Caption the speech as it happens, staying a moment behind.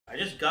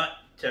just got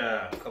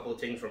a couple of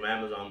things from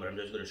Amazon, but I'm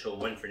just going to show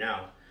one for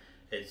now.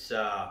 It's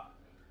I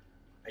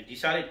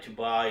decided to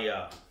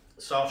buy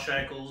soft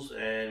shackles,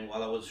 and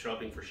while I was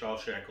shopping for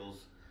soft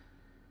shackles,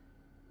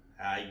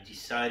 I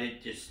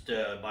decided just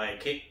to buy a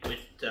kit with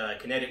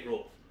Kinetic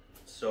rope.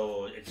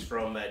 So it's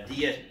from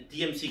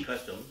DMC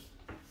Customz.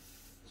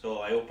 So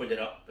I opened it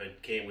up. It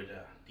came with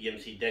a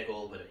DMC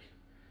decal, but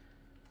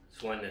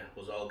this one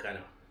was all kind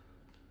of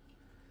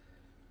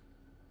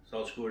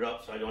screwed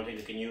up, so I don't think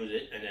I can use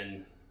it. And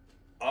then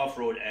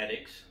off-road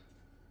addicts,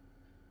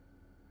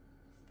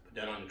 put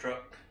that on the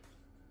truck.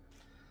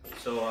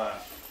 So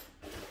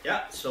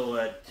yeah, so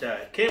it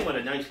came with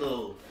a nice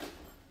little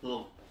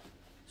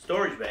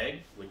storage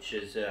bag, which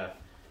is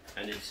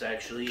and it's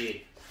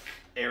actually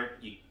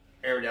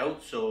aired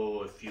out,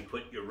 so if you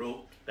put your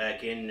rope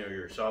back in or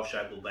your soft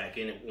shackle back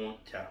in, it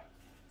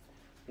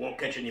won't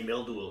catch any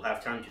mildew. It'll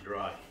have time to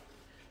dry,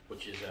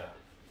 which is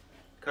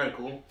kind of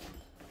cool.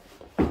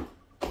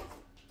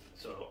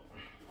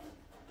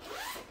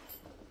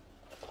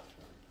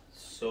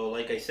 So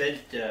like I said,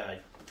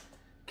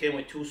 came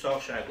with 2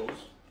 soft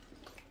shackles,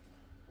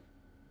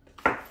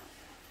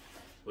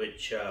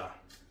 which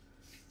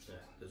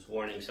there's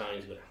warning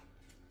signs, but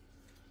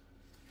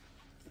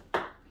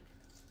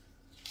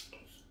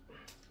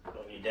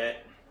don't need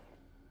that.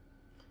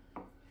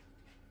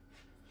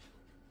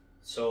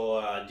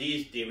 So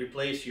they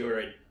replace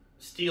your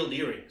steel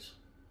D-rings,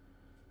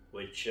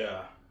 which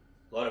a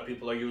lot of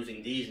people are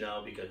using these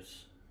now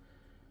because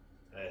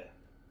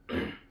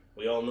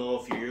we all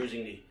know if you're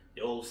using the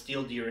old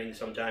steel D-ring,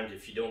 sometimes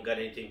if you don't got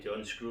anything to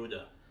unscrew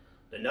the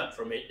nut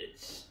from it, you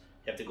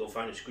have to go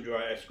find a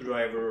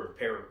screwdriver or a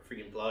pair of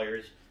freaking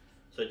pliers.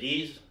 So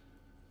these,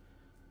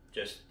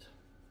 just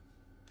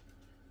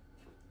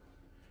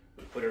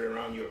put it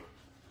around your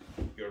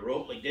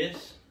rope like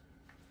this.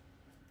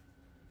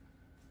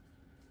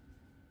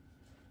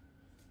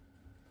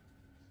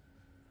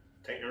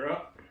 Tighten her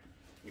up,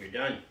 you're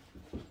done.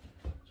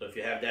 So if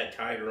you have that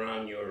tied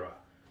around your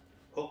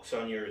hooks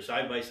on your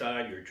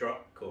side-by-side, your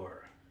truck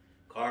or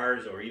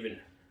cars, or even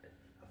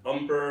a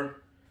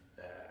bumper,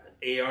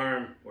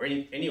 A-arm, or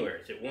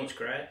anywhere, it won't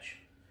scratch.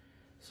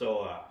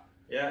 So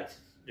yeah,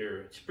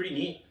 it's pretty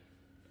neat.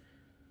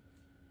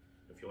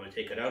 If you want to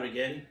take it out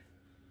again,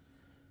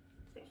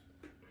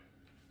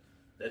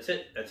 that's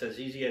it. That's as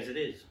easy as it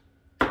is.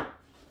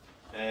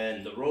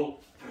 And the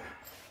rope,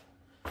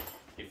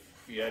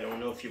 I don't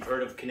know if you've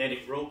heard of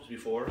Kinetic ropes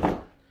before.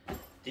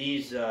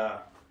 These they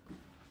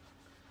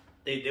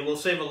will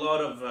save a lot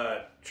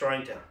of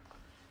trying to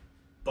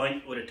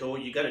bunt with a toe.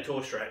 You got a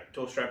toe strap.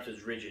 Toe straps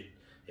is rigid.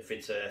 If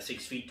it's a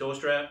 6 feet toe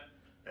strap,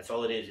 that's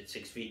all it is. It's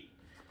 6 feet.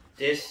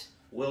 This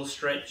will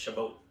stretch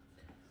about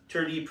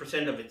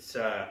 30% of its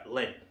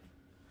length.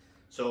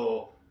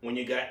 So when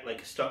you got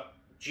like a stuck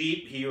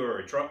Jeep here, or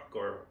a truck,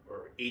 or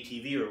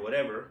ATV or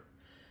whatever,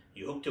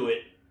 you hook to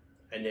it,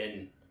 and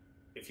then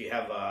if you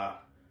have a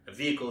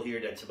vehicle here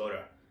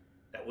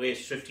that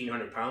weighs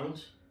 1,500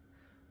 pounds,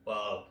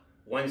 well,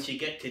 once you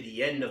get to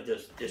the end of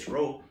this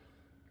rope,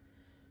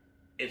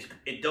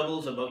 it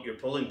doubles about your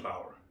pulling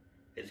power.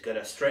 It's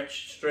gonna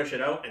stretch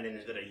it out, and then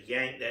it's gonna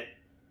yank that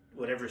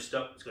whatever's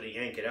stuck. It's gonna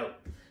yank it out.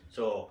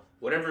 So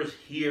whatever's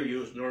here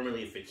used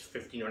normally, if it's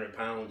 1,500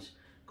 pounds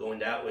going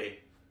that way,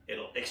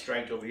 it'll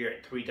extract over here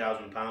at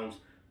 3,000 pounds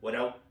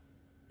without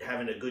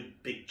having a good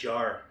big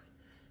jar.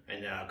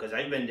 And because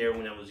I've been there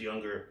when I was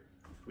younger,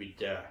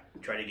 we'd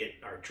try to get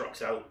our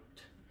trucks out,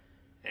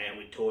 and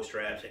with toe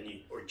straps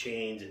or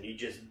chains, and you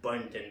just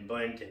bunt, and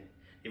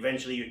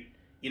eventually you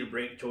either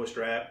break the toe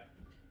strap,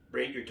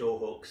 break your toe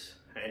hooks,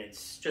 and it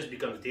just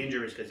becomes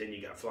dangerous because then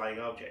you got flying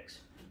objects.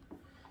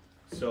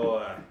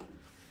 So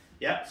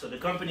yeah, so the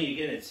company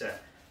again, it's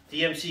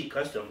DMC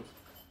Customz.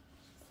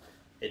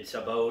 It's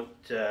about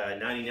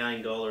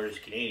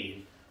 $99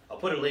 Canadian. I'll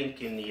put a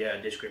link in the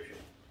description.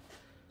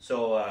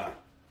 So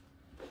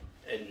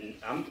and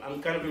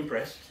I'm kind of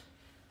impressed.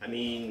 I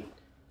mean,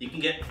 you can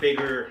get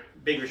bigger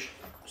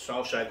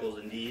soft shackles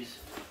than these,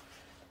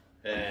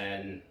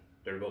 and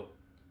they're about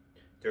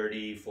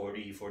 30,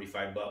 40,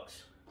 45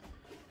 bucks.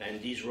 And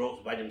these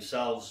ropes by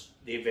themselves,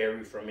 they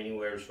vary from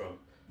anywhere from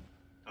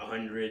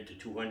 100 to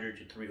 200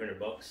 to 300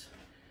 bucks.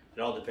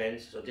 It all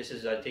depends. So this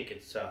is, I think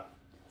it's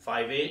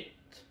 5/8.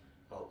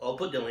 I'll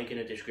put the link in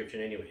the description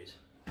anyways.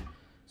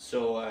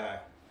 So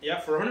yeah,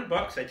 for 100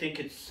 bucks, I think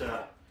it's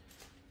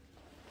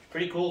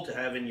pretty cool to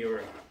have in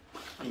your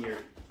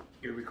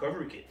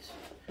recovery kits.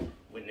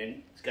 When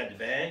it's got the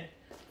bag.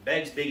 The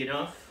bag's big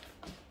enough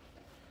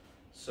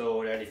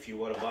so that if you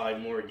want to buy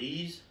more of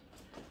these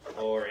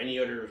or any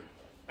other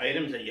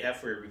items that you have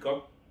for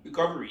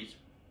recoveries,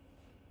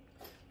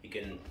 you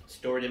can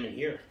store them in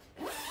here.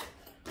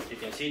 As you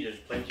can see, there's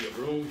plenty of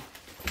room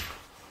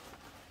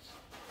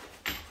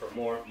for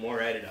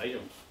more added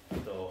items.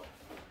 So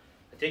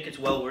I think it's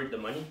well worth the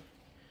money.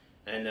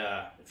 And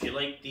if you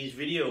like these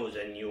videos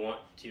and you want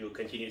to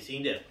continue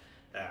seeing them,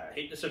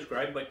 hit the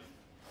subscribe button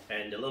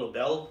and the little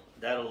bell.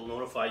 That'll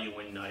notify you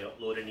when I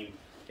upload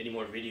any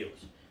more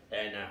videos.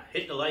 And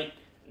hit the like.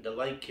 The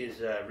like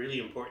is really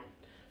important.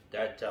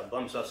 that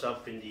bumps us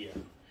up in the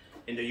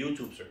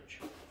YouTube search.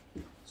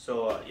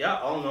 So yeah,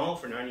 all in all,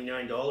 for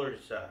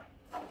 $99,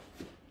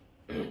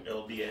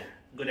 it'll be a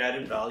good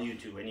added value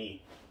to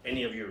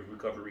any of your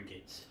recovery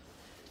kits.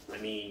 I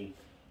mean,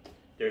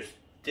 this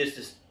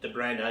is the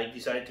brand I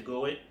decided to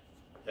go with.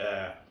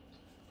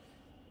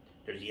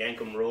 There's the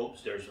Yankum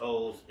ropes. It's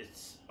all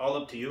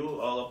up to you,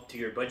 all up to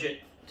your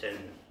budget,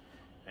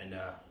 and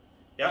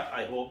yeah,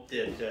 I hope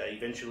that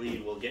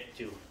eventually we'll get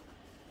to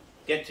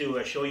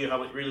show you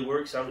how it really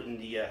works out in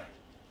the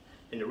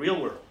real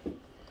world.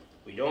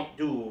 We don't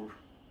go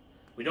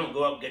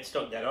out and get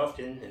stuck that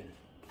often,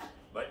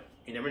 but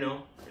you never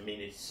know. I mean,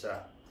 it's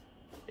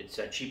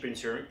a cheap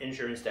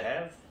insurance to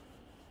have.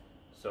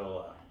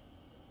 So,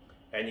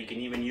 and you can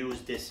even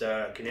use this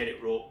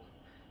Kinetic rope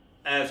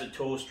as a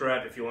tow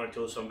strap if you want to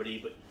tow somebody,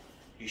 but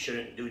you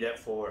shouldn't do that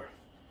for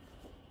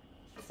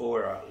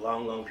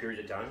long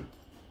periods of time.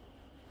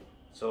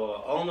 So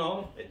all in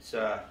all, it's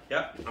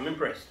yeah, I'm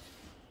impressed.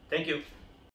 Thank you.